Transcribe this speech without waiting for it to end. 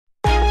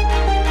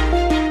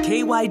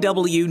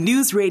KYW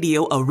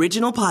Newsradio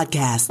original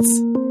podcasts.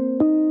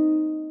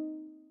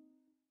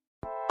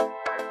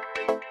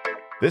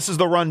 This is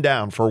the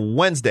rundown for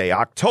Wednesday,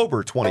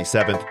 October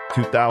 27th,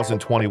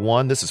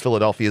 2021. This is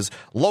Philadelphia's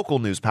local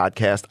news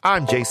podcast.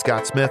 I'm Jay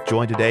Scott Smith,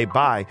 joined today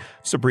by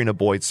Sabrina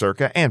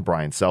Boyd-Circa and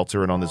Brian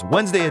Seltzer. And on this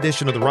Wednesday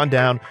edition of the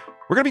rundown,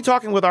 we're going to be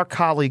talking with our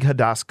colleague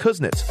Hadas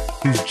Kuznits,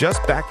 who's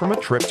just back from a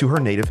trip to her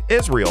native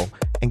Israel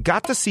and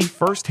got to see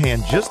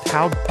firsthand just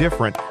how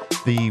different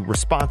the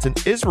response in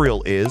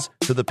Israel is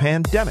to the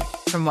pandemic.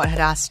 From what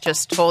Hadas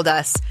just told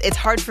us, it's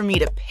hard for me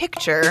to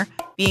picture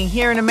being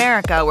here in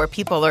America where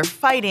people are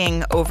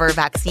fighting over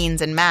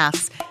vaccines and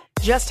masks,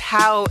 just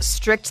how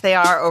strict they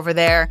are over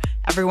there.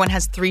 Everyone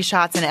has 3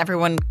 shots and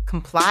everyone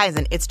complies,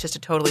 and it's just a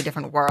totally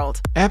different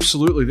world.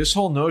 Absolutely. This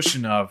whole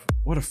notion of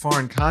what a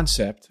foreign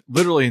concept,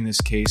 literally in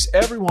this case,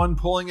 everyone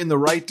pulling in the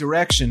right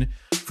direction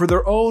for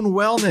their own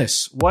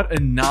wellness. What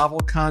a novel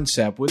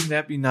concept. Wouldn't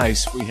that be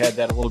nice if we had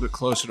that a little bit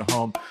closer to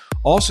home?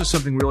 Also,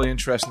 something really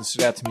interesting that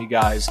stood out to me,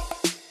 guys.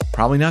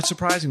 Probably not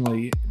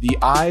surprisingly, the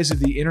eyes of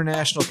the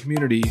international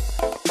community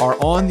are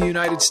on the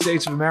United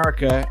States of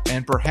America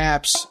and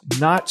perhaps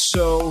not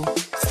so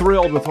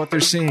thrilled with what they're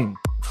seeing.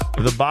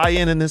 The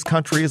buy-in in this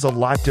country is a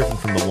lot different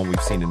from the one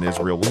we've seen in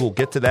Israel. We will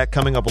get to that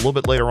coming up a little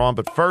bit later on.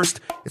 But first,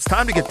 it's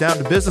time to get down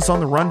to business on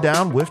the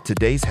rundown with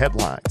today's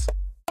headlines.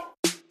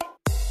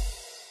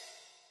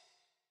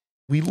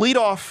 We lead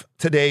off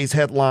today's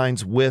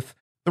headlines with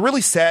the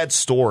really sad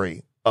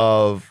story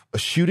of a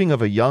shooting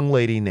of a young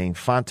lady named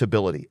Fanta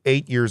Bility,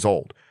 8 years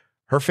old.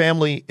 Her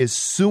family is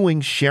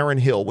suing Sharon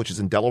Hill, which is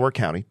in Delaware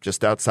County,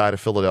 just outside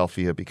of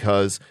Philadelphia,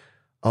 because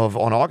of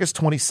on August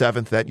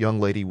 27th, that young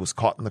lady was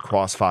caught in the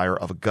crossfire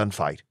of a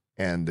gunfight.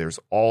 And there's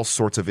all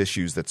sorts of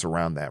issues that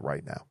surround that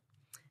right now.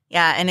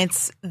 Yeah, and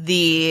it's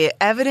the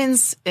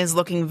evidence is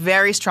looking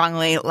very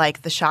strongly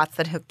like the shots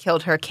that have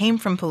killed her came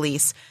from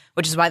police,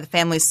 which is why the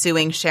family is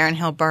suing Sharon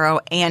Hill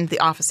Borough and the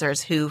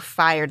officers who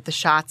fired the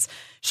shots.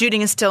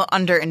 Shooting is still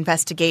under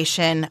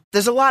investigation.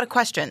 There's a lot of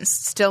questions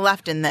still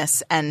left in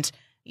this. And,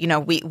 you know,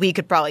 we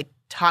could probably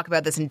talk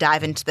about this and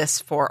dive into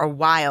this for a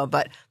while.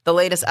 But the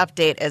latest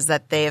update is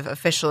that they have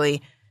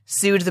officially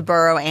sued the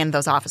borough and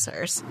those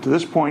officers. To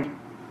this point,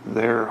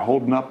 they're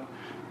holding up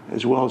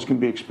as well as can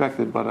be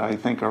expected, but I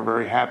think are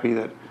very happy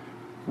that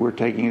we're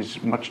taking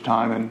as much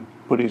time and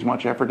putting as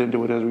much effort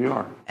into it as we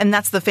are. And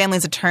that's the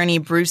family's attorney,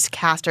 Bruce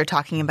Castor,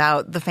 talking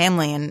about the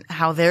family and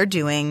how they're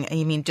doing,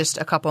 I mean, just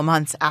a couple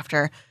months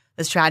after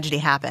this tragedy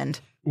happened.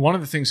 One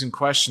of the things in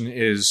question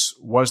is,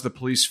 was the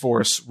police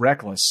force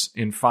reckless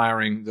in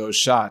firing those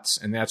shots?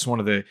 And that's one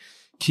of the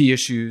key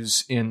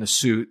issues in the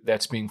suit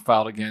that's being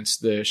filed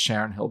against the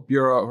Sharon Hill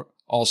Bureau.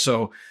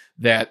 Also,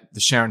 that the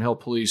Sharon Hill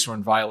police were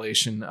in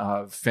violation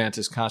of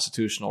Fanta's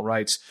constitutional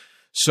rights.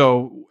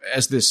 So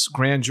as this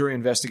grand jury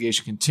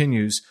investigation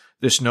continues,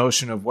 this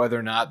notion of whether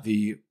or not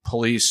the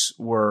police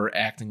were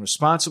acting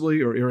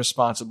responsibly or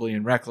irresponsibly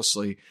and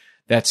recklessly,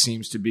 that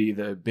seems to be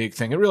the big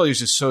thing. It really is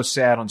just so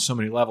sad on so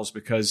many levels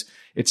because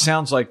it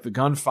sounds like the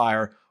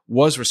gunfire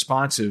was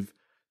responsive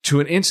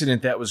to an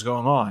incident that was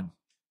going on.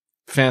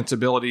 Fanta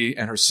Bility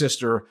and her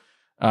sister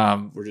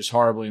were just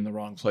horribly in the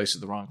wrong place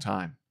at the wrong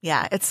time.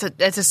 Yeah, it's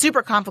a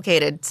super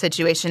complicated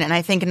situation. And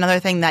I think another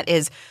thing that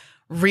is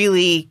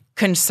really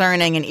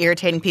concerning and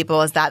irritating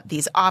people is that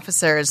these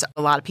officers,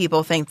 a lot of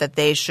people think that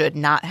they should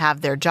not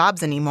have their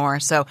jobs anymore.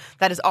 So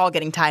that is all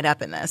getting tied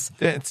up in this.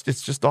 It's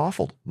just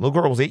awful. The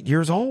little girl was 8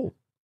 years old.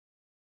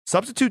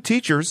 Substitute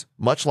teachers,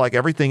 much like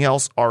everything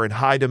else, are in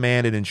high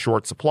demand and in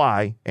short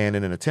supply. And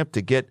in an attempt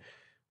to get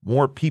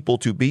more people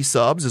to be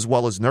subs as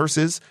well as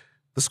nurses,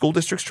 the school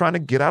district's trying to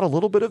get out a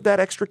little bit of that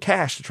extra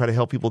cash to try to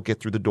help people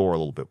get through the door a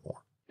little bit more.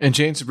 And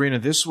Jane, Sabrina,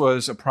 this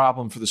was a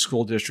problem for the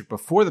school district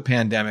before the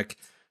pandemic.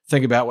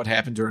 Think about what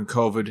happened during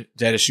COVID.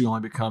 That issue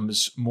only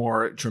becomes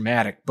more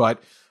dramatic. But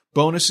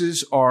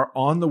bonuses are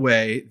on the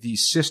way. The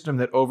system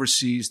that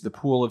oversees the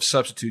pool of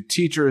substitute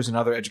teachers and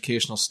other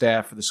educational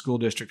staff for the school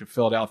district of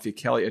Philadelphia,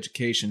 Kelly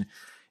Education,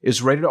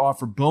 is ready to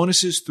offer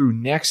bonuses through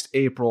next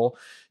April.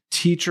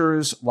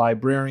 Teachers,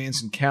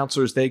 librarians, and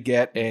counselors, they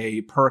get a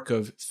perk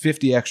of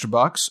 $50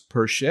 extra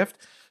per shift.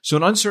 So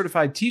an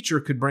uncertified teacher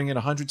could bring in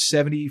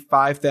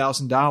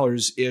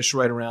 $175,000-ish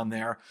right around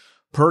there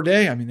per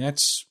day. I mean,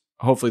 that's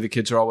hopefully the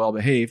kids are all well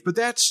behaved, but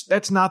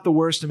that's not the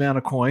worst amount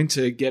of coin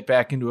to get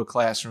back into a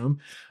classroom.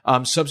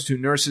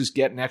 Substitute nurses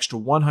get an extra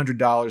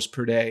 $100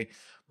 per day.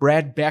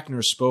 Brad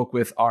Beckner spoke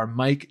with our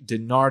Mike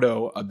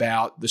DiNardo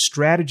about the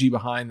strategy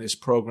behind this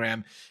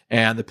program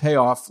and the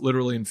payoff,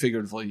 literally and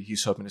figuratively,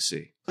 he's hoping to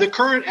see. The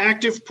current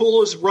active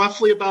pool is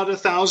roughly about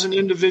 1,000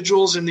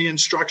 individuals in the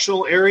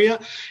instructional area,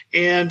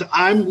 and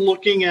I'm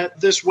looking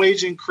at this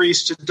wage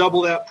increase to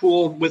double that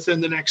pool within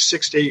the next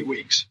 6 to 8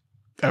 weeks.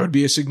 That would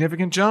be a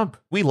significant jump.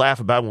 We laugh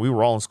about when we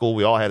were all in school.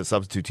 We all had a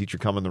substitute teacher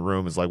come in the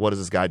room. It's like, what is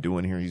this guy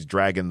doing here? He's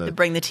dragging the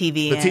bring the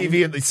TV. The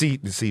TV and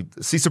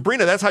see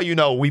Sabrina. That's how you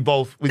know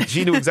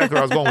she knew exactly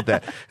where I was going with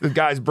that. The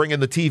guy's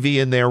bringing the TV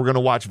in there. We're going to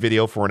watch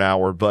video for an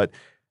hour, but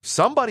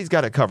somebody's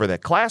got to cover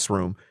that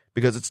classroom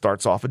because it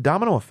starts off a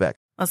domino effect.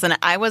 Listen,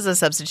 I was a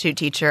substitute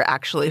teacher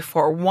actually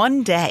for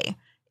one day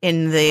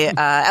in the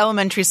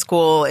elementary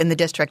school in the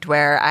district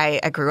where I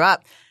grew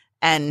up.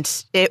 And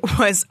it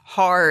was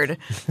hard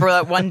for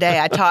that one day.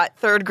 I taught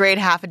third grade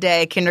half a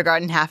day,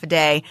 kindergarten half a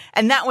day,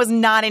 and that was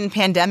not in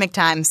pandemic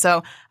time.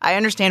 So I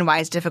understand why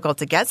it's difficult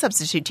to get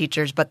substitute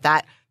teachers, but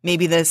that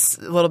maybe this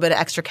little bit of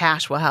extra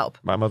cash will help.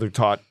 My mother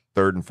taught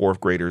third and fourth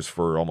graders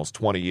for almost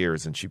 20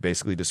 years, and she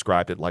basically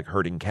described it like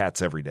herding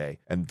cats every day.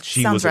 And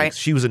she was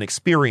an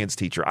experienced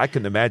teacher. I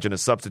couldn't imagine a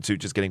substitute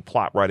just getting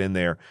plopped right in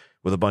there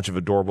with a bunch of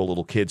adorable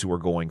little kids who are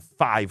going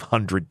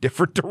 500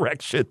 different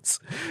directions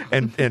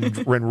and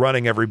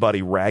running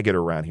everybody ragged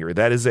around here.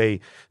 That is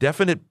a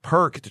definite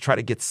perk to try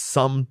to get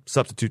some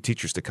substitute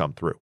teachers to come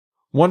through.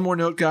 One more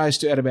note, guys,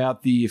 to add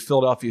about the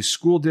Philadelphia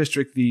School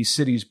District. The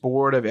city's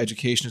Board of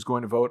Education is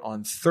going to vote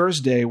on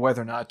Thursday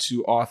whether or not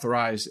to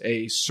authorize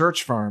a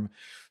search firm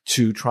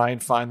to try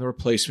and find the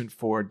replacement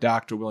for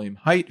Dr. William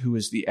Haidt, who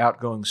is the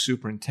outgoing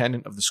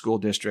superintendent of the school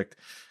district,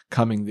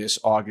 coming this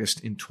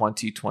August in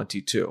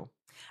 2022.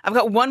 I've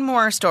got one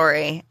more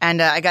story,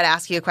 and I got to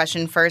ask you a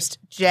question first.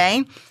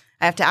 Jay,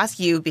 I have to ask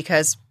you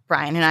because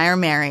Brian and I are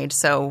married,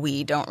 so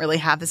we don't really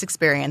have this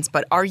experience,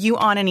 but are you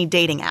on any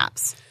dating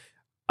apps?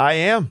 I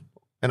am.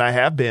 And I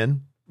have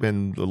been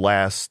in the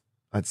last,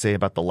 I'd say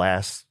about the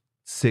last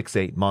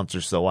 6-8 months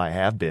or so. I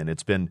have been.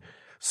 It's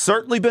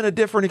certainly been a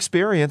different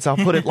experience. I'll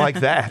put it like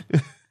that.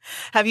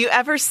 Have you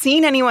ever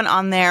seen anyone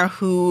on there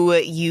who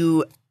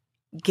you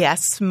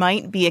guess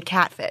might be a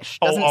catfish?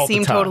 Doesn't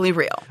seem totally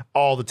real.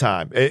 All the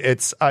time.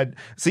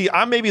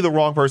 I'm maybe the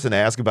wrong person to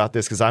ask about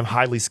this because I'm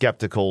highly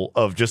skeptical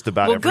of just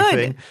about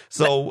everything. Good.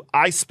 So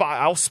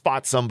I'll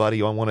spot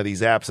somebody on one of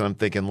these apps and I'm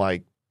thinking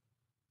like,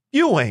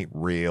 you ain't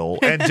real,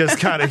 and just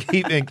kind of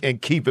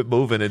keep it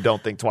moving and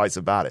don't think twice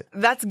about it.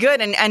 That's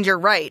good, and you're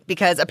right,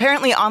 because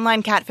apparently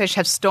online catfish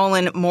have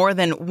stolen more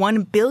than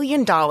 $1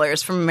 billion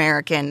from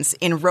Americans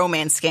in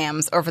romance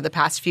scams over the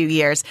past few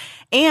years,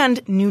 and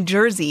New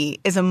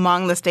Jersey is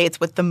among the states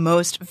with the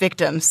most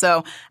victims.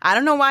 So I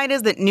don't know why it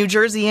is that New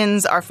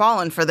Jerseyans are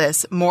falling for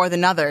this more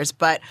than others,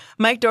 but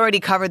Mike Doherty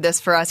covered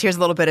this for us. Here's a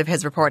little bit of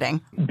his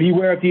reporting.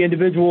 Beware if the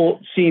individual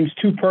seems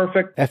too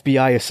perfect.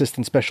 FBI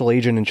Assistant Special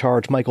Agent in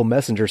Charge Michael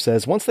Messenger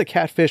says once the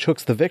catfish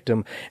hooks the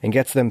victim and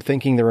gets them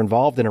thinking they're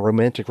involved in a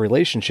romantic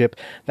relationship,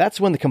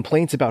 that's when the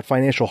complaints about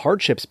financial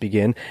hardships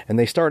begin and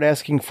they start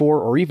asking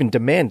for or even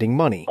demanding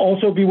money.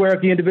 Also beware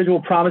if the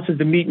individual promises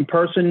to meet in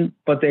person,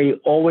 but they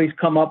always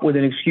come up with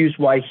an excuse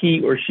why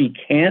he or she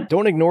can't.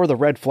 Don't ignore the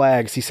red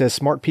flags. He says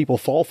smart people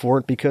fall for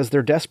it because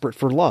they're desperate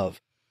for love.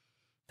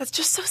 That's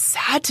just so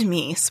sad to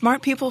me.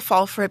 Smart people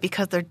fall for it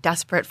because they're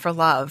desperate for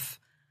love.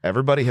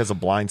 Everybody has a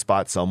blind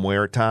spot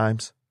somewhere at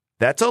times.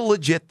 That's a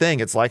legit thing.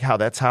 It's like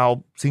that's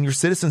how senior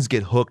citizens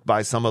get hooked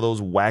by some of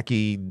those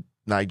wacky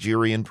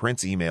Nigerian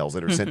prince emails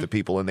that are sent to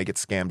people and they get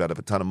scammed out of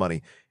a ton of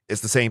money.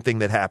 It's the same thing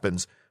that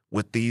happens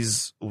with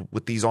these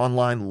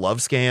online love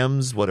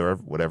scams,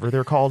 whatever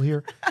they're called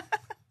here.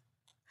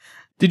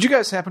 Did you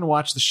guys happen to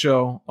watch the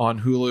show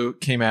on Hulu? It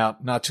came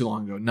out not too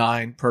long ago,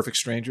 9 Perfect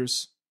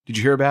Strangers. Did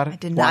you hear about it? I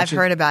did not. I've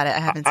heard about it. I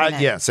haven't seen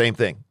it. Yeah, same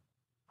thing.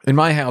 In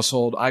my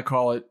household, I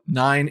call it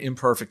 9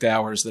 imperfect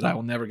hours that I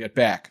will never get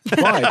back.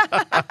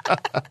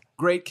 But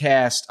great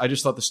cast. I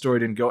just thought the story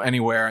didn't go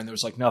anywhere, and there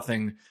was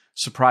nothing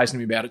surprising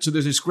me about it. So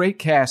there's this great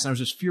cast, and I was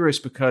just furious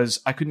because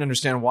I couldn't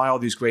understand why all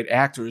these great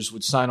actors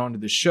would sign on to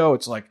this show.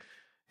 It's like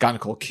got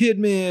Nicole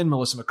Kidman,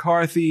 Melissa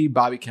McCarthy,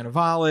 Bobby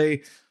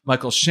Cannavale,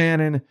 Michael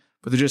Shannon,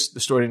 but the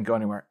story didn't go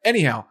anywhere.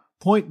 Anyhow,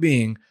 point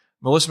being,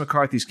 Melissa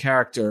McCarthy's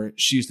character,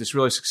 she's this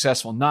really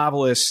successful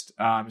novelist,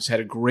 has had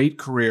a great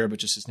career, but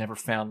just has never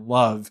found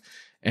love.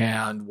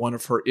 And one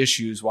of her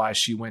issues why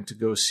she went to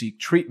go seek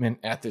treatment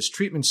at this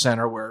treatment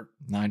center where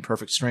 9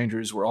 perfect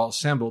strangers were all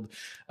assembled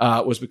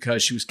was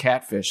because she was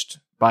catfished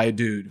by a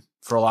dude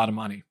for a lot of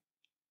money.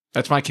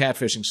 That's my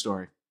catfishing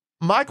story.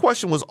 My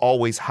question was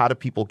always, how do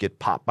people get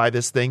popped by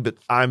this thing? But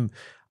I'm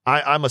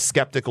a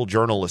skeptical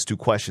journalist who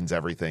questions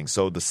everything.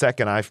 So the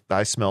second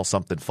I smell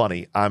something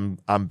funny, I'm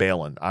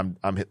bailing. I'm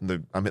hitting the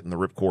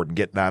ripcord and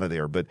getting out of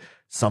there. But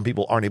some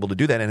people aren't able to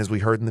do that. And as we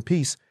heard in the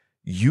piece,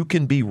 you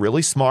can be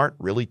really smart,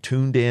 really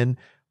tuned in,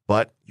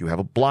 but you have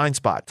a blind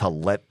spot to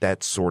let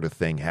that sort of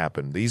thing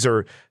happen. These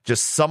are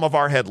just some of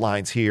our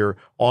headlines here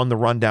on The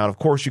Rundown. Of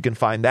course, you can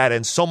find that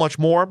and so much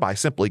more by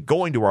simply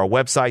going to our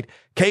website,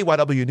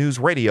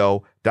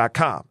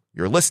 kywnewsradio.com.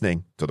 You're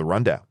listening to The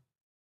Rundown.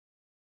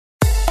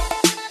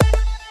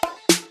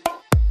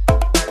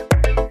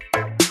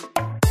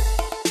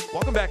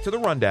 Welcome back to The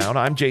Rundown.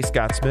 I'm Jay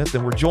Scott Smith,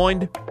 and we're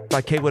joined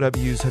by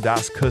KYW's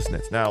Hadas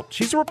Kuznits. Now,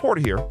 she's a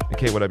reporter here at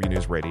KYW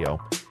News Radio,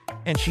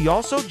 and she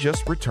also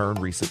just returned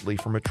recently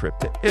from a trip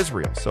to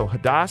Israel. So,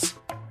 Hadas,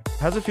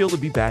 how's it feel to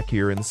be back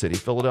here in the city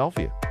of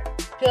Philadelphia?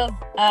 Feels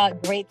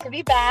great to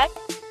be back,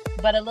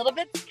 but a little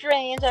bit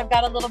strange. I've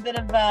got a little bit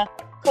of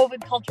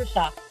COVID culture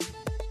shock.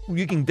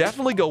 You can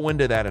definitely go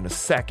into that in a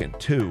second,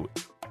 too.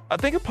 I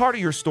think a part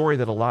of your story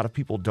that a lot of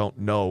people don't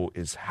know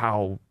is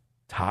how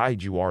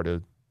tied you are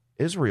to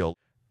Israel.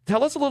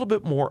 Tell us a little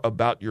bit more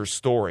about your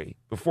story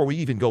before we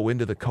even go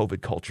into the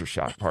COVID culture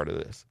shock part of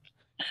this.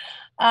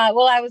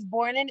 Well, I was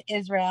born in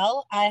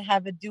Israel. I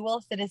have a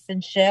dual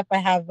citizenship. I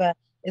have an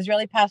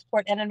Israeli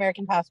passport and an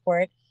American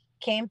passport.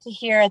 Came to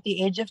here at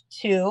the age of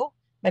 2.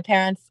 My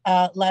parents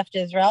left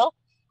Israel.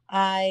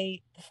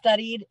 I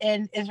studied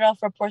in Israel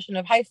for a portion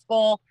of high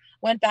school,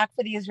 went back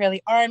for the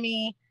Israeli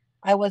army.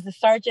 I was a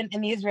sergeant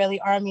in the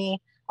Israeli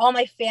army. All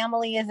my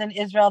family is in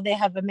Israel. They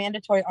have a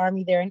mandatory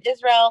army there in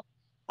Israel.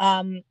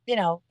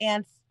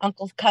 Aunts,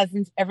 uncles,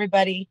 cousins,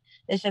 everybody.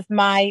 It's just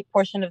my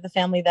portion of the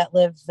family that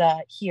lives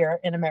here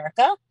in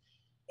America.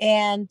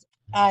 And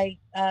I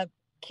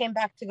came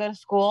back to go to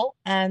school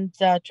and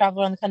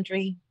travel around the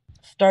country,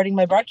 starting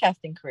my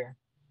broadcasting career.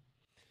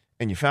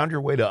 And you found your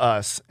way to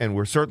us, and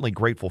we're certainly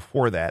grateful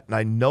for that. And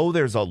I know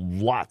there's a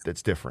lot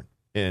that's different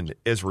in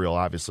Israel,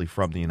 obviously,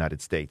 from the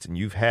United States. And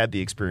you've had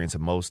the experience that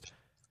most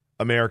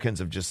Americans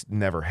have just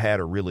never had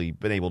or really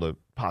been able to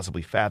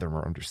possibly fathom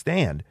or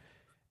understand.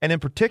 And in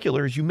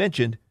particular, as you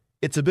mentioned,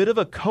 it's a bit of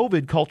a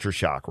COVID culture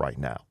shock right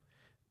now.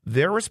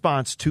 Their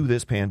response to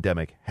this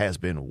pandemic has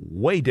been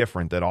way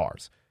different than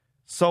ours.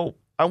 So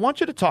I want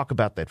you to talk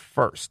about that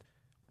first.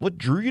 What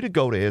drew you to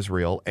go to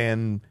Israel,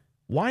 and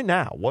why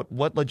now?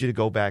 What led you to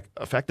go back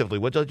effectively?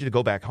 What led you to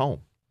go back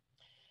home?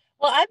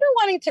 Well, I've been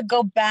wanting to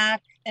go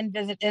back and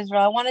visit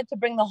Israel. I wanted to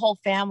bring the whole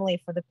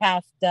family for the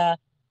past 2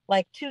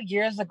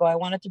 years ago. I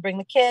wanted to bring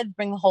the kids,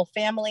 bring the whole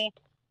family.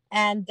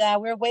 And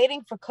we were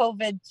waiting for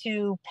COVID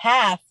to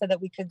pass so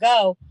that we could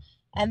go.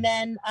 And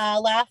then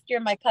last year,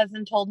 my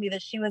cousin told me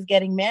that she was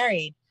getting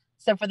married.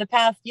 So for the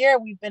past year,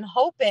 we've been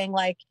hoping,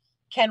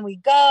 can we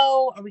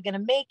go? Are we going to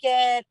make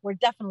it? We're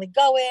definitely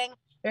going.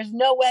 There's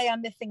no way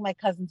I'm missing my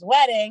cousin's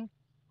wedding.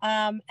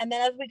 And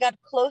then as we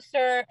got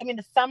closer,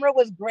 the summer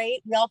was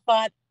great. We all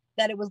thought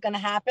that it was going to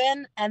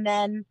happen. And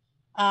then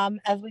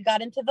as we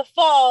got into the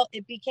fall,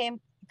 it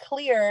became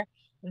clear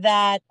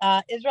that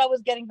Israel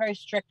was getting very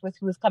strict with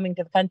who was coming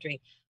to the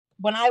country.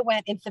 When I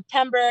went in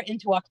September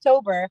into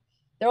October,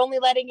 they're only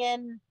letting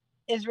in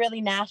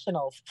Israeli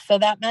nationals. So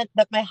that meant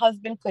that my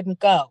husband couldn't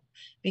go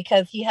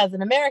because he has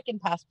an American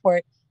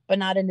passport, but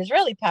not an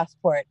Israeli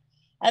passport.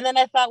 And then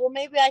I thought, well,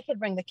 maybe I could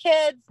bring the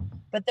kids,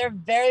 but they're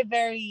very,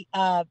 very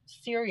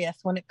serious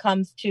when it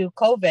comes to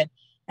COVID.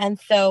 And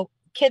so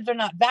kids are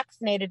not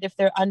vaccinated if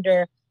they're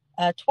under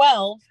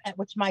 12, at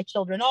which my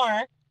children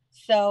are.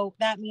 So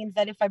that means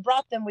that if I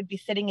brought them, we'd be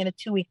sitting in a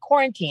 2-week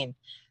quarantine.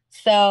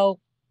 So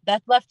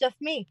that left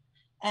just me.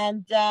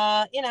 And,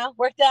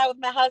 worked it out with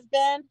my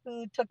husband,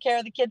 who took care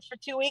of the kids for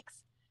 2 weeks.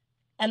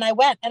 And I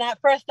went. And at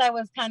first I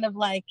was kind of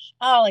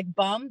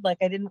bummed. I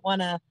didn't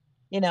want to,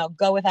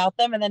 go without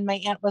them. And then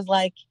my aunt was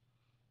like,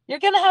 you're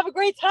going to have a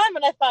great time.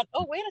 And I thought,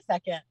 oh, wait a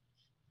second.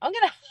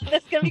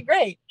 This is going to be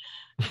great.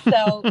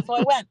 So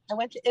I went. I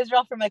went to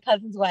Israel for my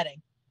cousin's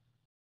wedding.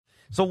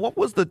 So what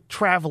was the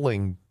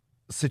traveling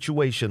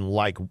situation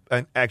like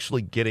and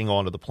actually getting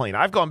onto the plane?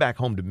 I've gone back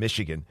home to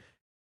Michigan.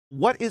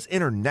 What is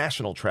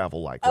international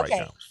travel like right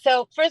now?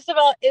 So first of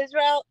all,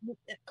 Israel,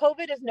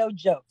 COVID is no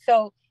joke.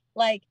 So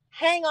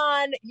hang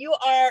on, you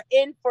are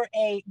in for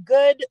a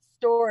good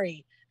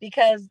story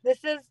because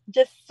this is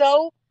just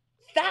so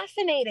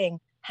fascinating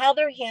how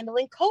they're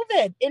handling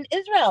COVID in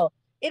Israel.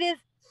 It is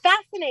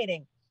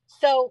fascinating.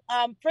 So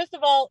first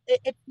of all,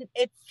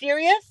 it's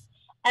serious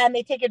and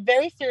they take it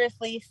very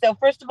seriously. So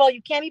first of all,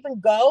 you can't even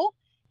go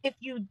if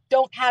you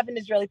don't have an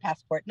Israeli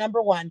passport.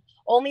 Number one,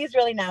 only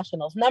Israeli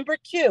nationals. Number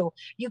two,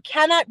 you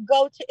cannot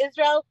go to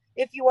Israel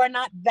if you are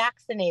not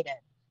vaccinated.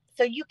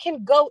 So you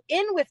can go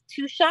in with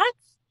 2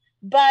 shots,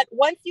 but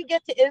once you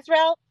get to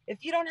Israel,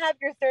 if you don't have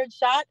your 3rd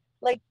shot,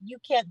 you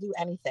can't do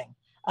anything.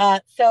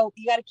 So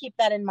you got to keep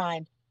that in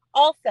mind.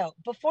 Also,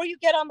 before you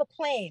get on the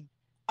plane,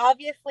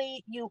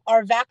 obviously you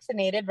are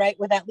vaccinated, right,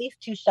 with at least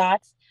 2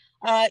 shots.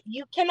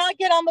 You cannot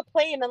get on the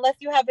plane unless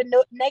you have a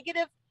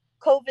negative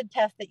COVID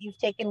test that you've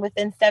taken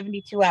within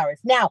 72 hours.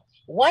 Now,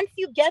 once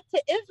you get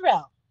to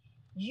Israel,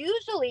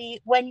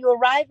 usually when you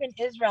arrive in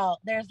Israel,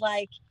 there's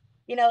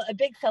a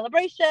big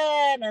celebration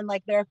and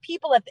there are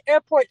people at the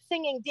airport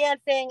singing,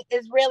 dancing,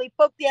 Israeli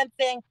folk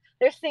dancing.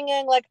 They're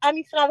singing Am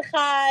Yisrael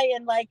Chai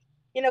and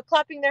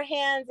clapping their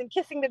hands and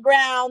kissing the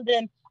ground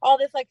and all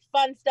this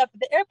fun stuff at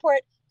the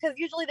airport because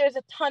usually there's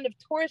a ton of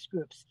tourist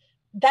groups.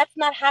 That's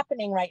not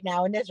happening right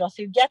now in Israel.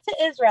 So you get to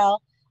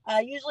Israel.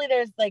 Usually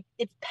there's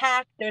it's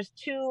packed. There's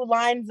 2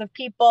 lines of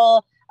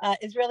people,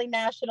 Israeli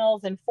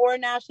nationals and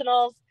foreign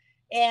nationals,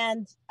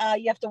 and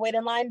you have to wait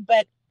in line.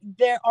 But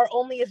there are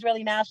only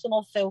Israeli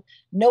nationals, so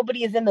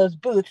nobody is in those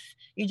booths.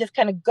 You just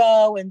kind of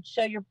go and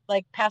show your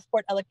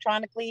passport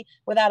electronically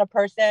without a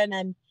person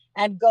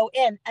and go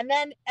in. And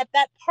then at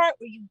that part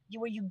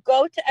where you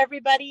go to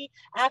everybody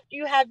after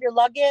you have your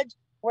luggage,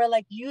 where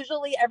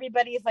usually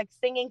everybody is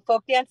singing,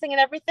 folk dancing and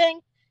everything,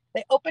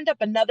 they opened up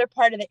another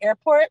part of the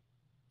airport.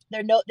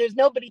 There's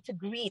nobody to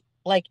greet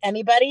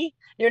anybody.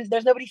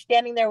 There's nobody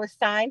standing there with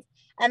signs,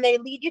 and they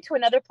lead you to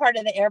another part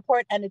of the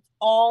airport, and it's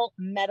all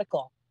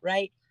medical,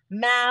 right?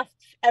 Masks,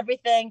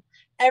 everything.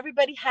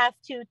 Everybody has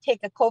to take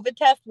a COVID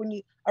test when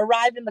you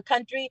arrive in the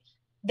country.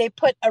 they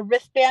put a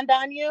wristband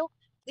on you,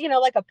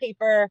 like a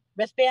paper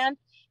wristband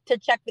to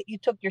check that you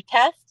took your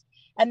test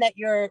and that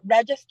you're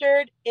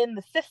registered in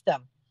the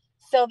system.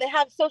 So they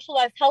have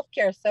socialized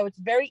healthcare. So it's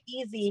very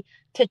easy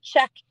to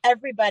check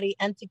everybody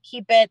and to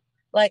keep it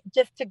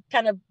just to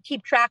kind of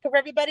keep track of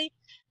everybody.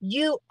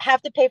 You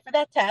have to pay for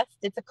that test.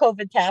 It's a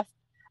COVID test.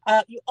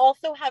 You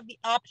also have the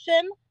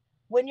option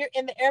when you're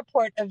in the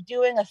airport of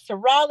doing a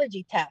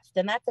serology test,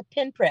 and that's a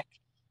pinprick.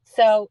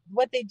 So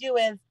what they do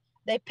is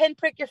they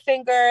pinprick your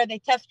finger, they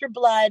test your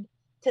blood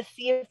to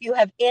see if you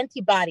have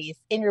antibodies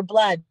in your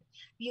blood.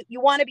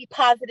 You want to be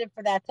positive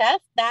for that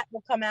test. That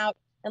will come out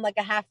in like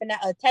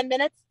 10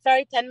 minutes.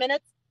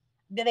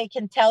 Then they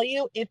can tell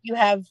you if you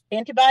have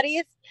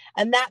antibodies,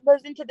 and that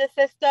goes into the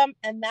system,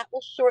 and that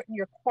will shorten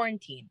your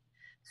quarantine.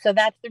 So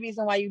that's the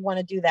reason why you want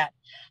to do that.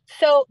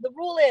 So the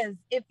rule is,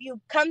 if you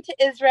come to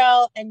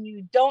Israel and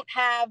you don't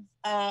have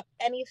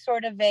any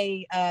sort of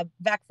a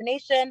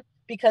vaccination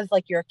because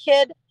you're a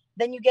kid,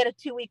 then you get a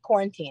 2-week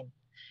quarantine.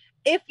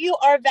 If you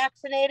are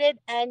vaccinated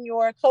and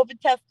your COVID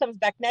test comes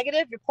back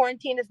negative, your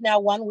quarantine is now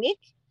 1 week.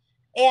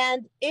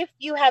 And if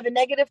you have a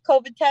negative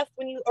COVID test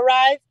when you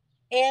arrive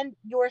and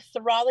your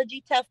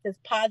serology test is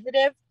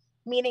positive,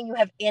 meaning you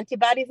have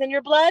antibodies in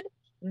your blood,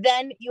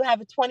 then you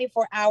have a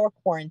 24-hour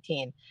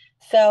quarantine.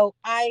 So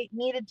I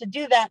needed to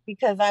do that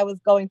because I was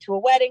going to a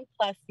wedding.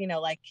 Plus,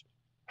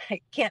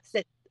 I can't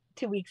sit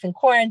 2 weeks in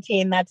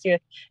quarantine. That's your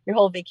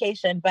whole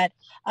vacation. But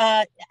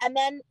and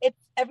then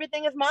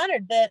everything is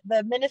monitored.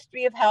 The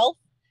Ministry of Health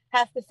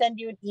has to send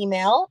you an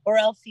email, or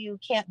else you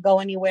can't go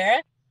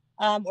anywhere.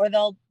 Or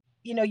they'll,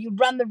 you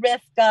run the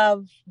risk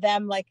of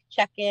them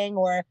checking,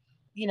 or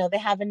they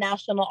have a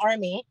National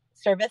Army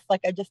service.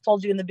 Like I just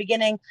told you in the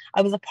beginning,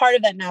 I was a part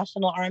of that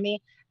National Army.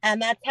 And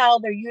that's how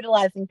they're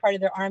utilizing part of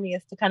their army,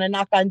 is to kind of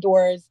knock on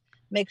doors,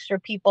 make sure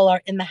people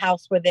are in the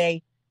house where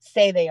they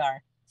say they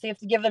are. So you have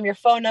to give them your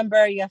phone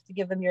number. You have to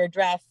give them your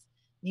address.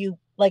 You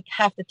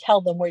have to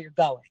tell them where you're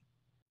going.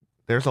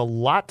 There's a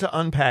lot to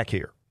unpack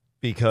here,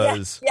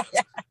 because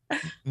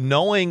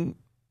knowing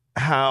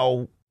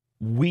how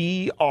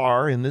we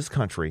are in this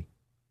country,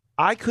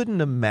 I couldn't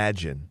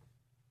imagine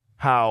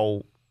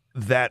how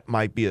that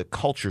might be a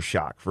culture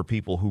shock for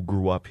people who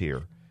grew up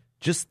here.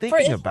 Just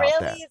thinking about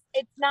that.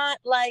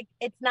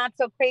 It's not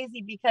so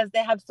crazy because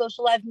they have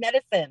socialized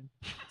medicine.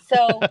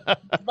 So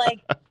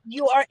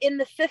you are in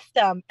the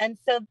system, and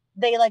so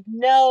they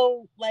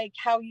know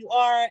how you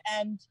are.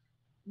 And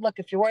look,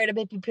 if you're worried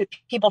about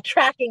people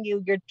tracking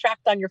you, you're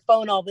tracked on your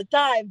phone all the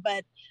time.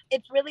 But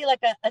it's really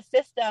a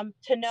system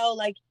to know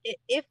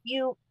if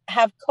you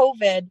have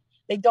COVID,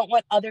 they don't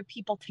want other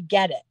people to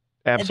get it.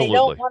 Absolutely. And they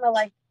don't want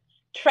to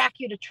track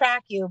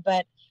you,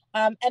 but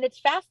and it's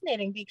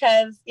fascinating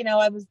because,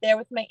 I was there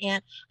with my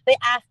aunt. They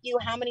ask you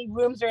how many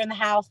rooms are in the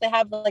house. They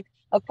have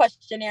a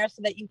questionnaire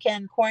so that you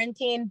can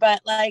quarantine.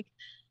 But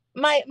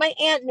my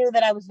aunt knew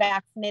that I was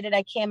vaccinated.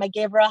 I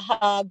gave her a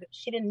hug.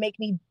 She didn't make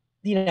me,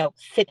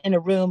 sit in a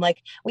room.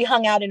 We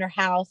hung out in her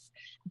house,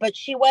 but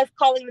she was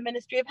calling the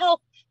Ministry of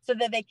Health so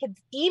that they could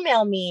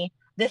email me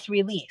this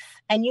release.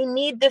 And you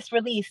need this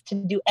release to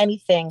do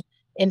anything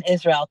in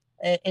Israel.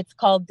 It's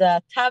called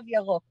Tav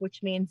Yarok,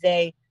 which means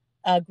a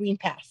green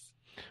pass.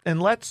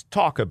 And let's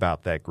talk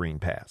about that green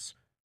pass.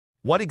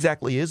 What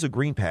exactly is a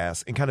green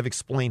pass, and kind of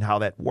explain how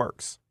that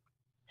works?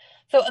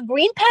 So a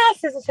green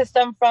pass is a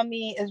system from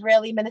the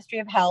Israeli Ministry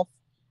of Health,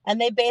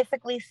 and they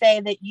basically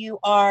say that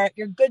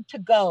you're good to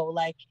go.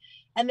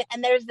 And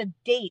there's a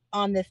date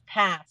on this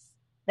pass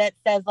that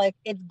says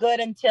it's good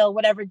until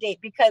whatever date,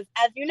 because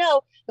as you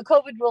know, the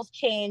COVID rules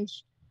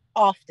change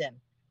often.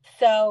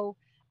 So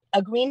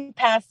a green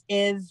pass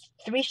is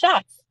 3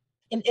 shots.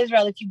 In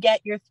Israel, if you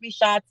get your 3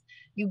 shots,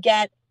 you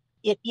get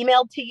it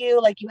emailed to you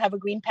you have a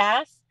green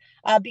pass.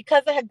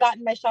 Because I had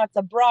gotten my shots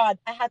abroad,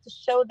 I had to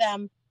show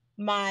them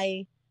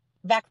my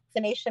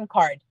vaccination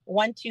card.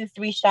 1, 2,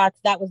 3 shots.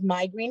 That was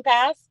my green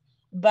pass.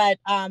 But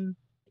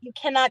you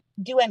cannot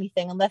do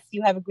anything unless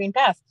you have a green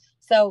pass.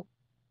 So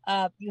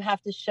you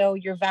have to show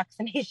your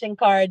vaccination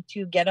card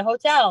to get a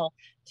hotel,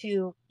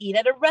 to eat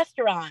at a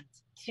restaurant,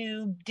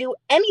 to do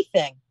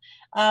anything,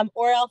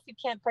 or else you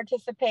can't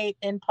participate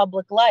in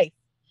public life.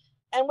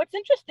 And what's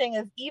interesting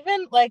is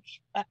even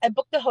I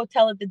booked a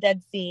hotel at the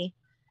Dead Sea,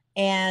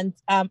 and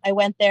I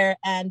went there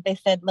and they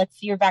said, let's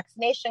see your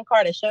vaccination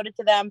card. I showed it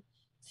to them.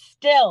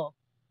 Still,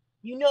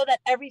 that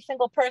every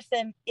single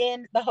person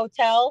in the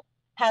hotel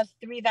has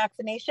 3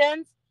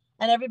 vaccinations,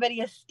 and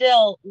everybody is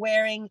still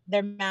wearing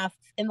their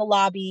masks in the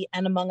lobby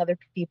and among other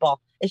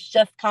people. It's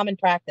just common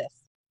practice.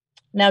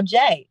 Now,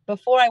 Jay,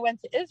 before I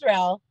went to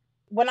Israel,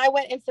 when I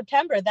went in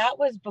September, that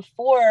was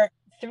before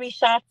 3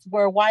 shots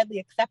were widely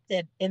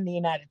accepted in the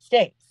United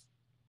States.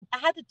 I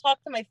had to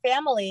talk to my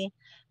family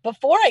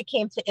before I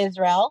came to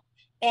Israel.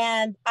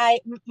 And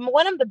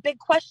one of the big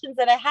questions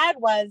that I had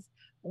was,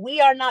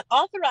 we are not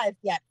authorized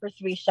yet for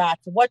 3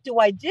 shots. What do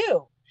I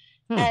do?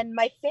 And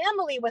my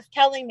family was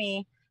telling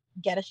me,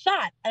 get a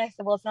shot. And I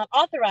said, well, it's not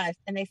authorized.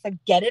 And they said,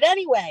 get it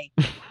anyway.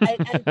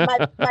 And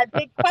my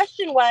big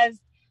question was,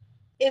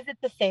 Is it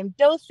the same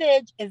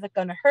dosage? Is it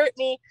going to hurt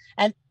me?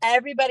 And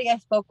everybody I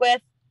spoke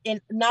with,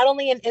 not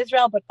only in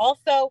Israel, but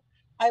also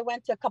I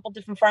went to a couple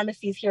different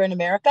pharmacies here in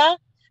America.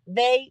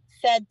 They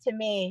said to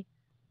me,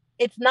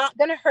 it's not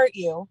going to hurt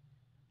you,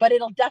 but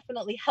it'll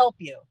definitely help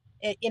you.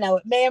 It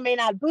may or may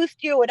not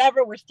boost you,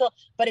 whatever,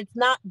 but it's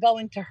not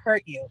going to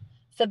hurt you.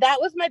 So that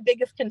was my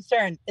biggest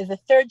concern, is a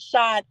third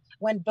shot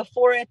when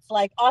before it's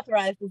like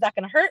authorized, is that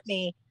going to hurt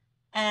me?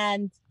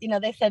 And,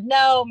 they said,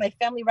 no, my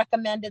family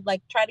recommended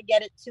try to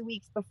get it 2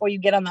 weeks before you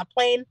get on that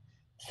plane.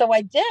 So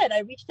I did. I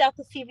reached out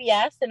to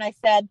CVS and I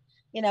said,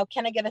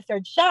 can I get a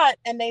third shot?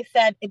 And they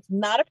said, it's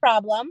not a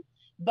problem,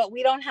 but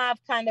we don't have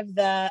kind of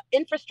the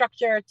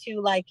infrastructure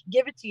to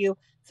give it to you.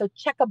 So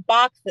check a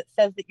box that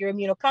says that you're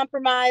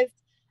immunocompromised.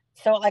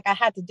 So I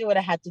had to do what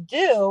I had to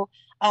do.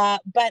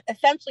 But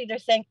essentially they're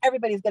saying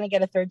everybody's going to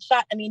get a third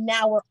shot. I mean,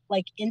 now we're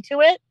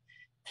into it.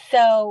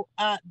 So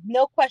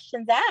no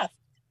questions asked.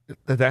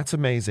 That's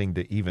amazing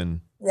to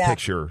even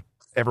picture.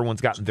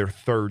 Everyone's gotten their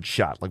third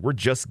shot. We're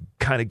just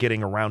kind of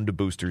getting around to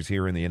boosters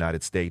here in the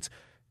United States.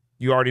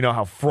 You already know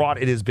how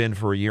fraught it has been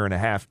for a year and a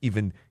half,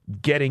 even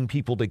getting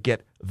people to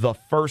get the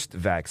first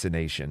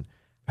vaccination.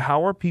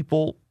 How are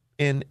people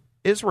in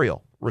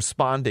Israel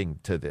responding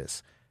to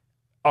this?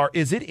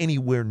 Is it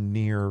anywhere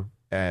near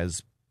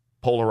as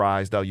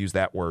polarized, I'll use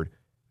that word,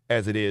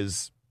 as it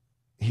is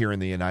here in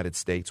the United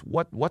States?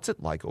 What's it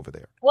like over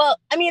there? Well,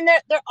 I mean,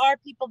 there are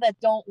people that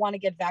don't want to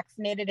get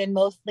vaccinated, and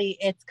mostly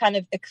it's kind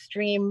of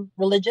extreme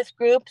religious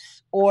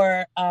groups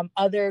or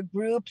other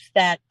groups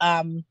that,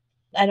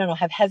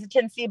 have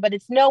hesitancy, but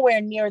it's nowhere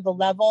near the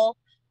level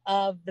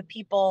of the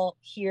people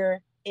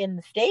here in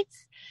the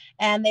States.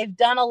 And they've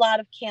done a lot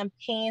of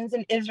campaigns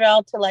in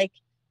Israel to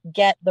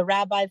get the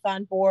rabbis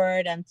on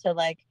board and to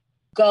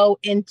go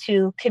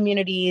into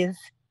communities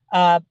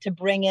to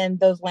bring in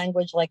those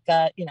language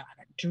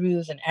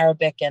Druze and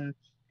Arabic, and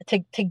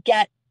to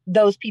get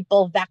those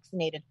people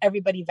vaccinated,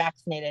 everybody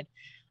vaccinated.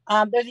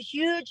 There's a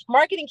huge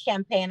marketing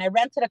campaign. I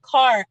rented a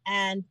car,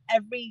 and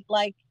every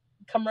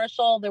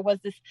commercial, there was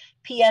this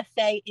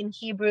PSA in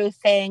Hebrew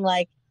saying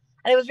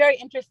and it was very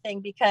interesting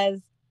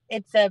because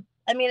it's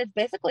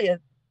basically a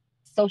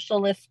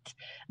socialist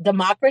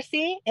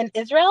democracy in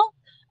Israel.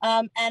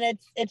 And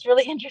it's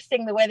really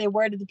interesting the way they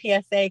worded the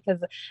PSA, because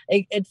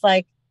it's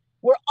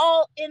we're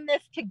all in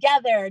this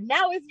together.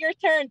 Now is your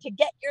turn to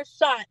get your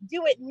shot.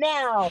 Do it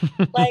now.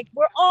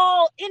 We're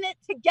all in it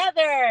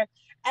together.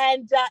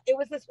 And it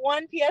was this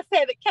one PSA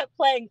that kept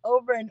playing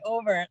over and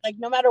over.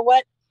 No matter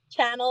what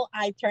channel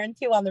I turned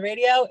to on the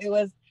radio, it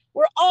was,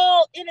 we're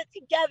all in it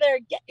together.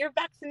 Get your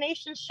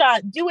vaccination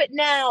shot. Do it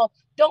now.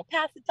 Don't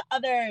pass it to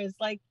others.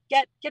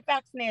 Get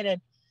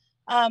vaccinated.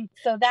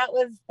 So that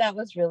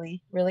was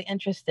really, really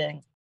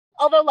interesting.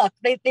 Although, look,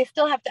 they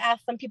still have to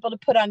ask some people to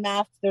put on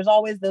masks. There's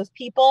always those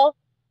people.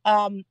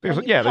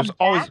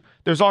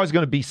 There's always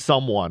going to be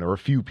someone or a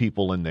few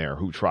people in there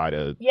who try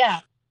to.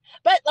 Yeah.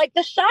 But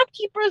the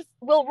shopkeepers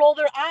will roll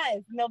their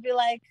eyes and they'll be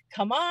like,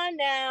 come on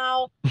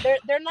now.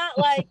 They're not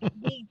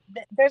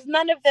there's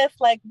none of this,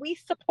 we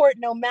support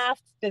no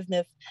masks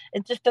business.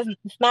 It just doesn't,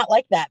 it's not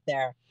like that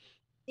there.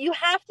 You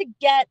have to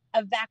get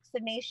a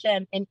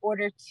vaccination in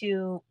order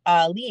to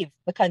leave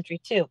the country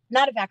too.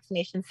 Not a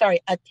vaccination, sorry,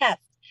 a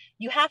test.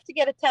 You have to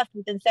get a test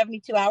within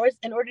 72 hours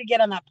in order to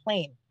get on that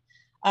plane.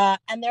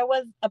 And there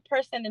was a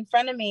person in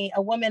front of me,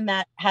 a woman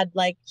that had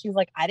she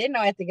was I didn't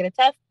know I had to get a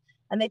test.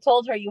 And they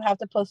told her, you have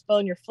to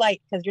postpone your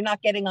flight because you're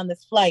not getting on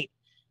this flight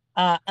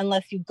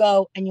unless you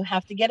go and you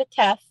have to get a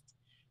test.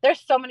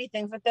 There's so many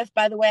things with this,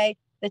 by the way.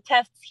 The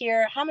tests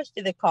here, how much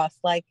do they cost?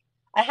 I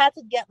had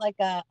to get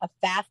a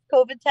fast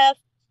COVID test.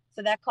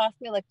 So that cost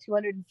me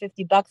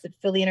 $250 at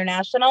Philly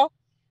International.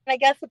 And I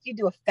guess if you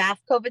do a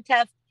fast COVID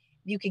test,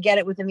 you could get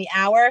it within the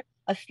hour.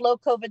 A slow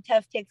COVID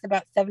test takes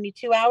about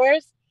 72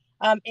 hours.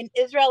 In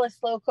Israel, a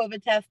slow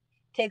COVID test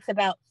takes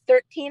about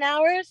 13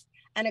 hours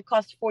and it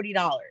costs $40.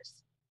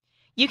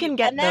 You can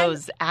get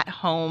those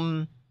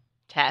at-home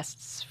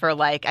tests for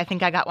I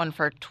think I got one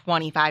for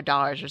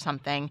 $25 or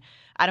something.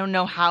 I don't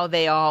know how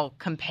they all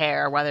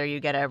compare, whether you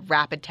get a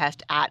rapid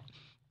test at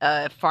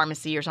a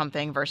pharmacy or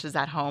something versus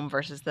at home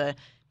versus the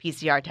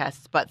PCR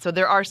tests. But so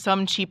there are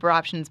some cheaper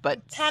options, but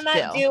you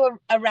cannot do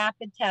a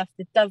rapid test.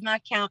 It does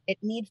not count. It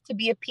needs to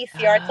be a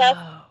PCR test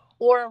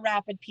or a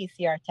rapid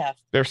PCR test.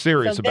 They're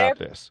serious about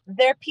this.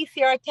 Their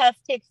PCR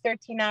test takes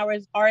 13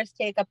 hours. Ours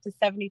take up to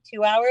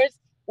 72 hours.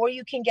 Or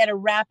you can get a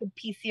rapid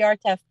PCR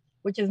test,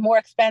 which is more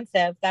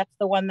expensive. That's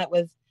the one that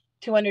was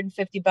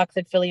 $250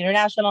 at Philly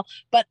International.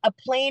 But a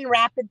plain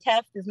rapid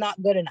test is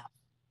not good enough.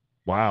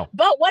 Wow.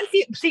 But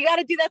so you got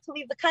to do that to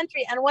leave the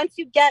country. And once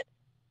you get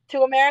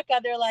to America,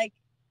 they're like,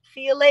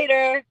 see you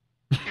later.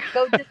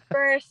 Go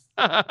disperse.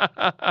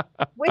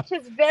 Which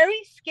is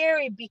very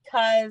scary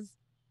because,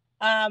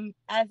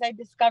 as I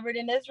discovered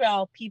in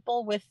Israel,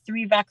 people with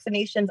 3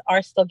 vaccinations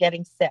are still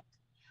getting sick.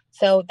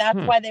 So that's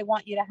why they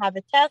want you to have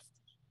a test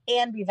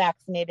and be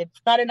vaccinated.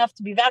 It's not enough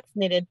to be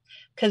vaccinated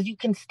because you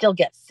can still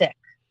get sick.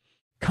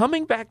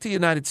 Coming back to the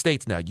United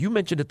States now, you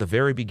mentioned at the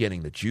very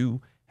beginning that you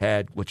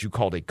had what you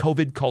called a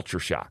COVID culture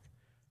shock.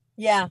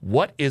 Yeah.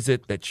 What is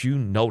it that you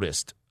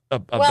noticed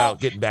about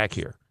getting back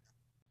here?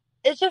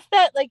 It's just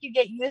that, like, you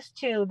get used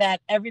to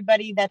that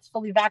everybody that's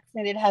fully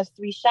vaccinated has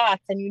 3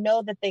 shots, and you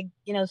know that they,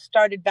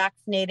 started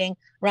vaccinating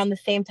around the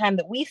same time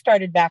that we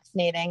started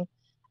vaccinating,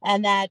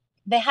 and that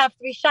they have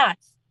 3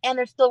 shots and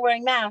they're still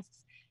wearing masks.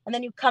 And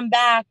then you come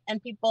back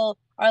and people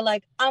are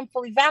like, I'm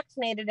fully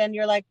vaccinated. And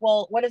you're like,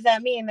 well, what does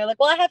that mean? They're like,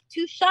 well, I have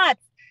 2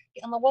 shots.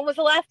 And when was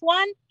the last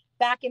one?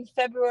 Back in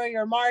February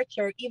or March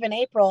or even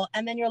April.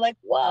 And then you're like,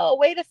 whoa,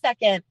 wait a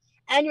second.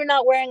 And you're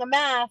not wearing a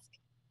mask.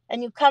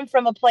 And you come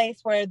from a place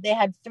where they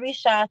had 3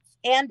 shots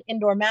and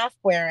indoor mask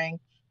wearing.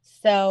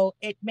 So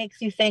it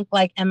makes you think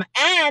like,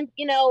 I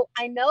know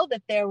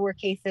that there were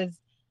cases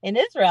in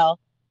Israel.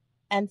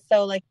 And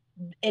so like,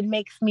 it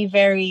makes me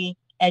very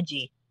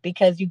edgy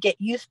because you get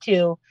used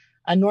to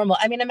a normal.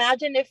 I mean,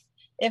 imagine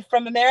if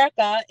from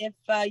America, if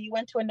you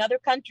went to another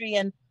country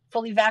and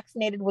fully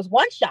vaccinated was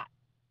 1 shot,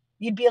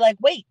 you'd be like,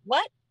 wait,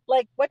 what?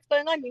 Like, what's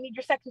going on? You need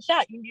your second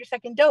shot. You need your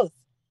second dose.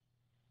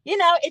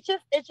 It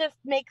just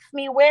makes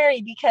me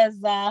wary because,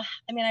 I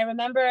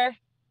remember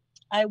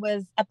I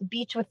was at the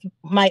beach with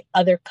my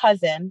other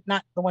cousin,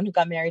 not the one who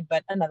got married,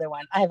 but another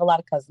one. I have a lot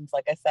of cousins,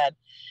 like I said.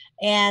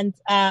 And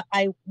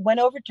I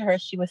went over to her.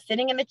 She was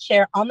sitting in a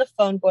chair on the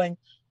phone going,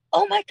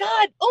 oh my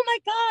God.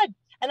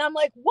 And I'm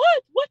like,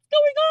 what's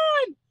going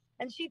on?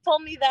 And she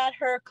told me that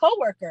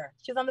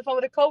she was on the phone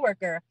with her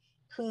coworker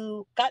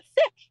who got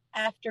sick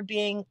after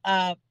being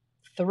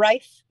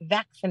thrice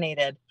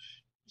vaccinated.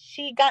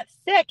 She got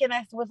sick, and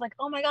I was like,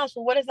 oh my gosh,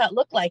 well, what does that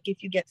look like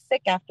if you get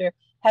sick after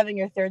having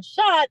your 3rd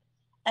shot?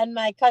 And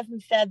my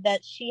cousin said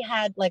that she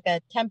had like a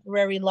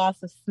temporary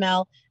loss of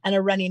smell and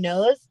a runny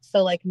nose.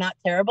 So like not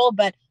terrible,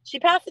 but she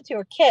passed it to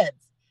her kids.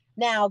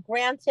 Now,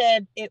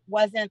 granted, it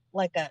wasn't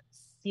like a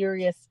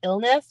serious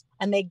illness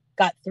and they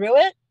got through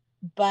it.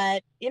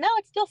 But,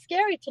 it's still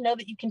scary to know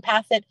that you can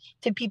pass it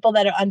to people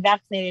that are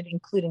unvaccinated,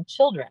 including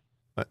children.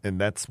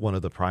 And that's one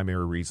of the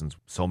primary reasons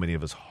so many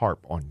of us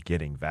harp on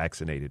getting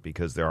vaccinated,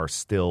 because there are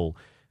still,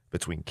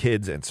 between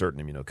kids and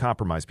certain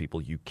immunocompromised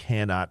people, you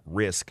cannot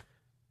risk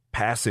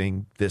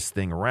passing this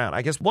thing around.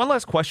 I guess one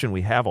last question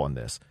we have on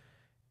this.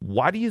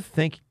 Why do you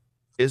think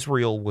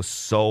Israel was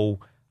so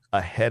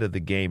ahead of the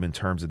game in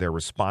terms of their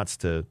response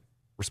to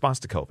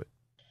COVID?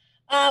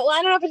 Well,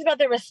 I don't know if it's about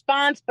the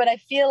response, but I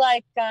feel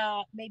like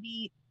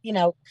maybe,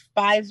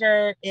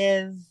 Pfizer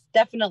is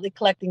definitely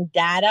collecting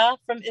data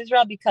from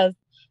Israel because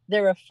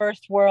they're a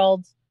first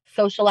world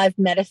socialized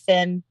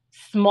medicine,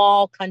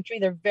 small country.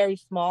 They're very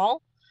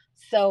small.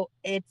 So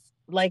it's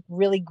like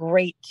really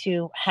great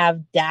to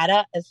have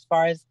data as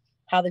far as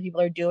how the people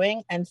are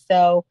doing. And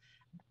so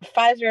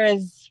Pfizer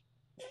is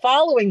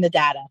following the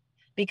data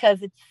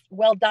because it's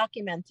well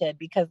documented,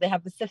 because they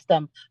have the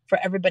system for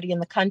everybody in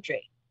the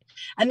country.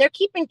 And they're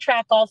keeping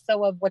track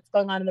also of what's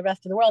going on in the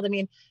rest of the world. I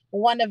mean,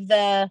 one of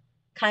the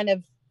kind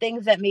of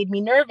things that made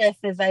me nervous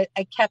is I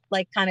kept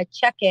like kind of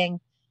checking.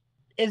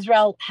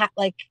 Israel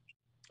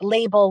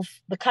labels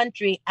the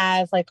country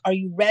as like, are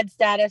you red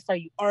status? Are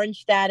you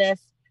orange status?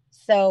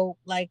 So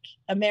like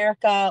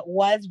America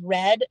was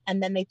red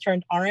and then they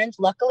turned orange,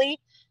 luckily,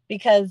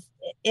 because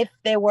if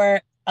they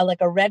were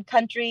a red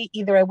country,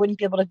 either I wouldn't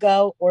be able to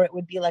go or it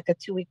would be like a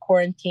 2-week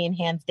quarantine,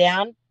 hands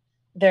down.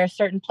 There are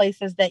certain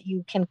places that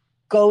you can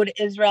go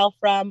to Israel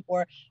from,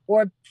 or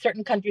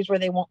certain countries where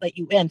they won't let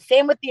you in.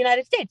 Same with the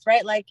United States,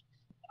 right? Like,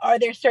 are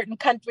there certain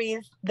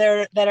countries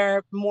that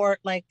are more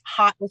like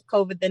hot with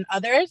COVID than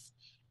others?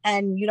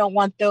 And you don't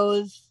want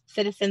those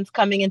citizens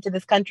coming into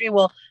this country.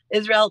 Well,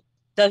 Israel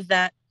does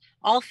that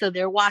also.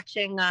 They're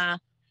watching the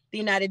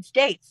United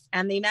States,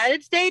 and the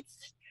United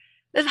States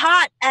is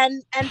hot,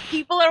 and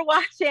people are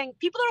watching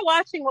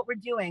what we're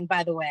doing,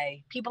 by the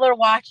way. People are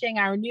watching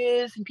our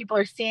news and people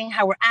are seeing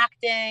how we're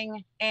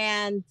acting,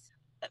 and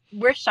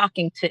we're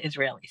shocking to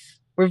Israelis.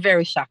 We're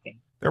very shocking.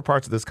 There are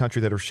parts of this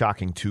country that are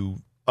shocking to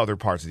other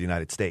parts of the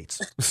United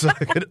States. So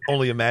I could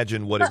only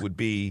imagine what it would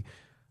be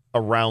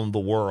around the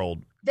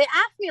world. They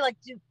ask me, like,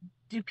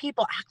 do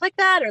people act like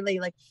that? Are they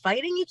like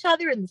fighting each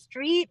other in the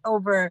street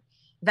over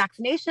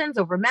vaccinations,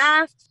 over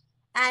masks?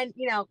 And,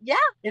 yeah,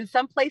 in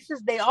some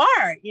places they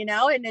are,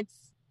 and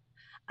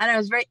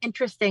it's very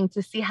interesting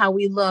to see how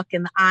we look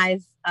in the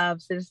eyes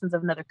of citizens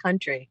of another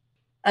country,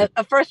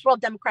 a first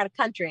world democratic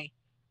country.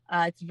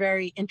 It's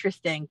very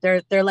interesting.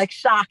 They're like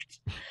shocked,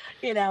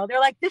 they're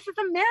like, this is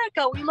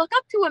America. We look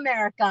up to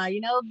America.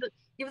 You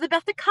have the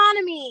best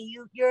economy.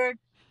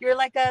 You're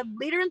like a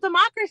leader in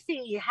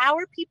democracy. How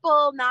are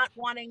people not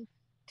wanting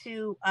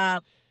to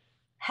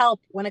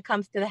help when it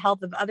comes to the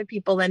health of other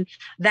people? And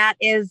that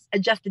is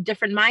just a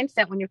different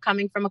mindset when you're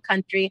coming from a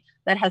country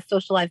that has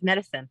socialized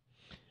medicine.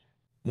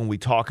 When we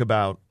talk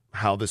about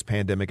how this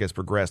pandemic has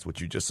progressed,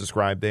 what you just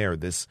described there,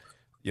 this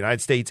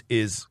United States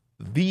is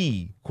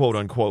the quote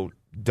unquote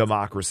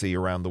democracy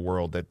around the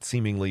world that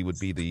seemingly would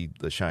be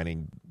the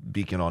shining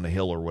beacon on a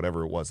hill, or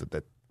whatever it was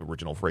that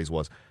original phrase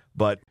was.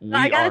 But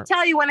I got to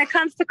tell you, when it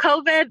comes to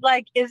COVID,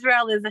 like,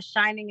 Israel is a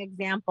shining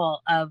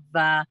example of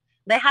that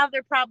they have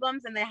their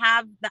problems and they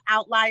have the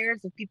outliers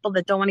of people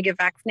that don't want to get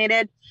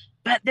vaccinated,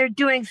 but they're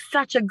doing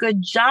such a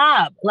good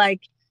job.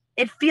 Like,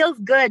 it feels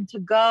good to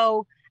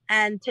go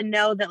and to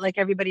know that like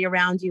everybody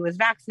around you is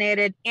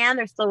vaccinated and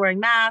they're still wearing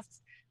masks.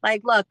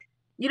 Like, look,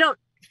 you don't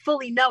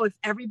fully know if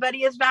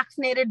everybody is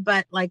vaccinated,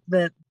 but like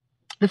the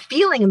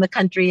feeling in the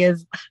country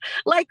is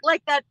like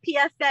that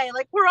PSA,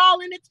 like we're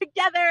all in it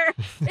together.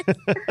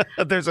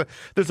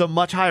 There's a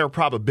much higher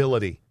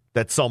probability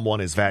that someone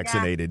is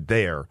vaccinated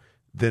there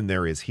than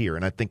there is here.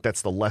 And I think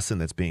that's the lesson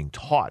that's being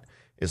taught,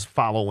 is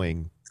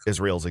following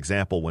Israel's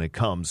example when it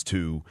comes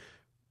to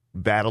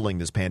battling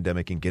this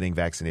pandemic and getting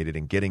vaccinated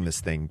and getting this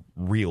thing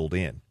reeled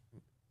in.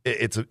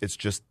 It's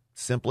just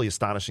simply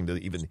astonishing to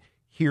even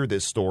hear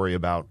this story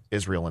about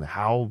Israel and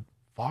how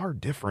far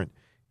different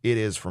it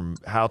is from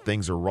how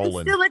things are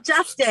rolling. I'm still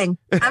adjusting.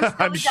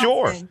 I'm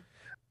sure.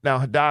 Now,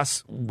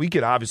 Hadas, we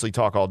could obviously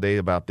talk all day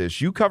about this.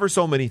 You cover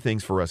so many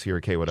things for us here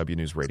at KYW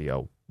News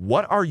Radio.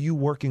 What are you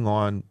working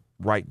on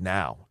right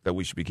now that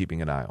we should be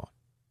keeping an eye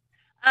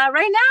on?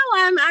 Right now,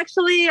 I'm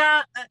actually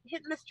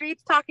hitting the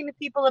streets, talking to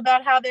people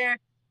about how they're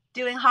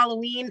doing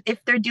Halloween,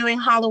 if they're doing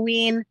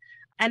Halloween.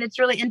 And it's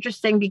really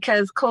interesting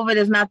because COVID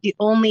is not the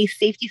only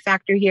safety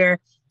factor here.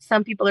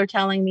 Some people are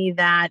telling me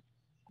that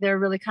they're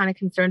really kind of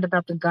concerned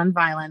about the gun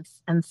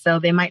violence. And so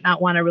they might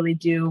not want to really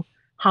do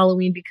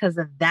Halloween because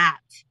of that.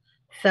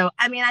 So,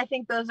 I mean, I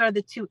think those are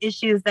the two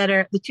issues that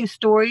are the two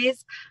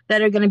stories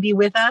that are going to be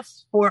with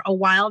us for a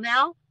while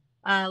now.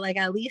 Like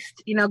at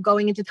least,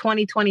 going into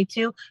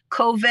 2022,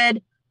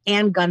 COVID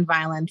and gun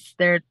violence.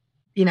 They're,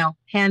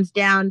 hands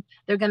down,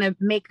 they're going to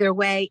make their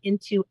way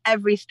into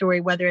every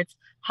story, whether it's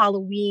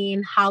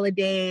Halloween,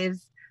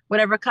 holidays,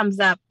 whatever comes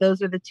up.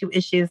 Those are the two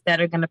issues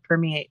that are going to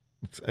permeate.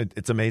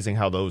 It's amazing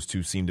how those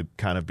two seem to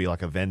kind of be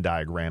like a Venn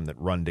diagram that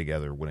run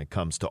together when it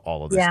comes to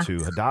all of this, too.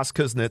 Hadas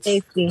Kuznits,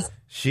 Safety.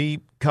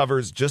 She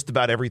covers just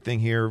about everything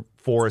here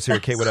for us here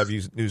at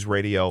KYW News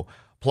Radio.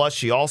 Plus,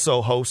 she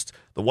also hosts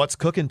the What's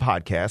Cooking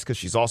podcast because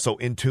she's also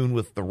in tune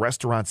with the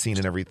restaurant scene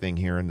and everything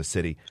here in the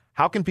city.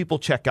 How can people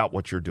check out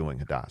what you're doing,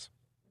 Hadas?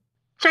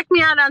 Check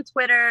me out on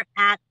Twitter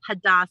at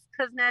Hadas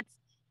Kuznits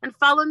and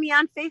follow me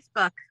on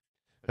Facebook.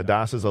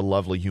 Hadas is a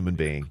lovely human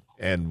being,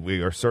 and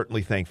we are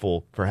certainly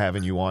thankful for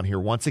having you on here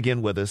once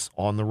again with us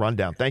on The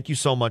Rundown. Thank you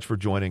so much for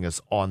joining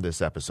us on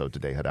this episode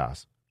today,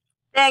 Hadas.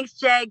 Thanks,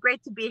 Jay.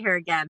 Great to be here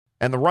again.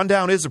 And The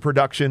Rundown is a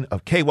production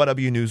of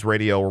KYW News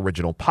Radio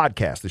Original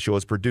Podcast. The show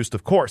is produced,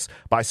 of course,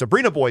 by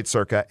Sabrina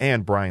Boyd-Circa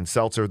and Brian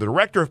Seltzer. The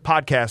director of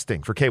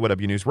podcasting for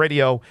KYW News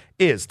Radio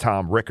is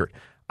Tom Rickard.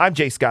 I'm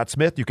Jay Scott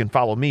Smith. You can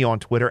follow me on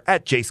Twitter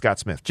at Jay Scott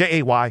Smith,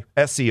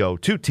 JAYSCO,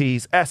 2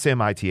 T's,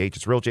 SMITH.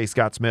 It's Real Jay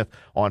Scott Smith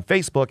on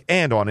Facebook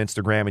and on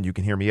Instagram. And you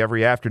can hear me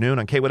every afternoon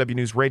on KYW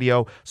News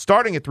Radio,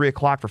 starting at 3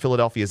 o'clock for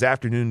Philadelphia's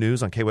afternoon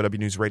news on KYW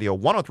News Radio,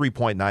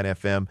 103.9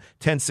 FM,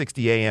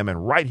 1060 AM,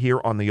 and right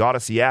here on the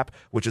Odyssey app,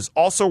 which is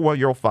also where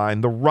you'll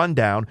find The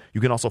Rundown.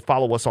 You can also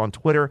follow us on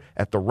Twitter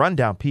at The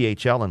Rundown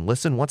PHL and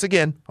listen once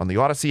again on the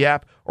Odyssey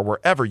app or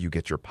wherever you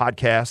get your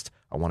podcast.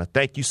 I want to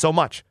thank you so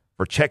much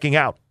for checking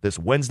out this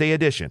Wednesday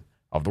edition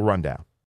of The Rundown.